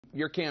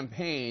Your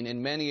campaign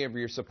and many of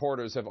your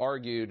supporters have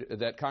argued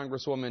that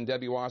Congresswoman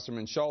Debbie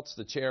Wasserman Schultz,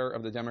 the chair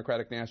of the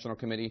Democratic National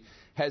Committee,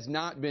 has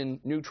not been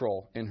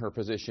neutral in her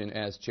position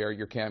as chair.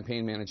 Your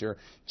campaign manager,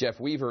 Jeff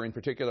Weaver, in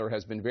particular,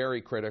 has been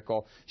very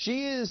critical.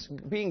 She is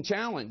being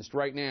challenged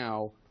right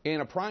now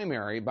in a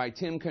primary by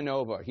Tim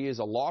Canova. He is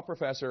a law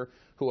professor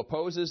who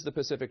opposes the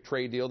Pacific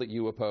trade deal that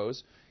you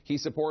oppose. He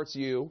supports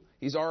you.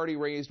 He's already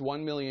raised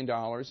 $1 million.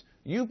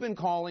 You've been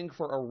calling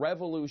for a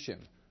revolution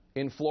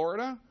in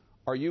Florida.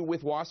 Are you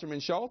with Wasserman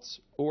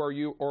Schultz, or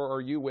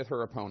are you with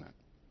her opponent?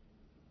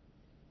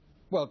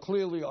 Well,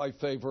 clearly I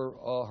favor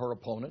her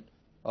opponent.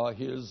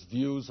 His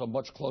views are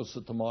much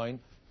closer to mine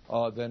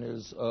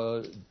than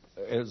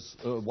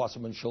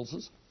Wasserman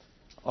Schultz's.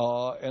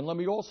 And let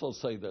me also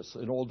say this,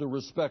 in all due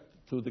respect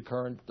to the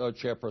current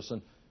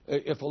chairperson,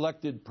 if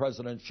elected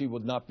president, she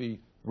would not be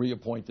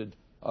reappointed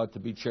to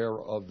be chair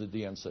of the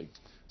DNC.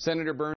 Senator Burns.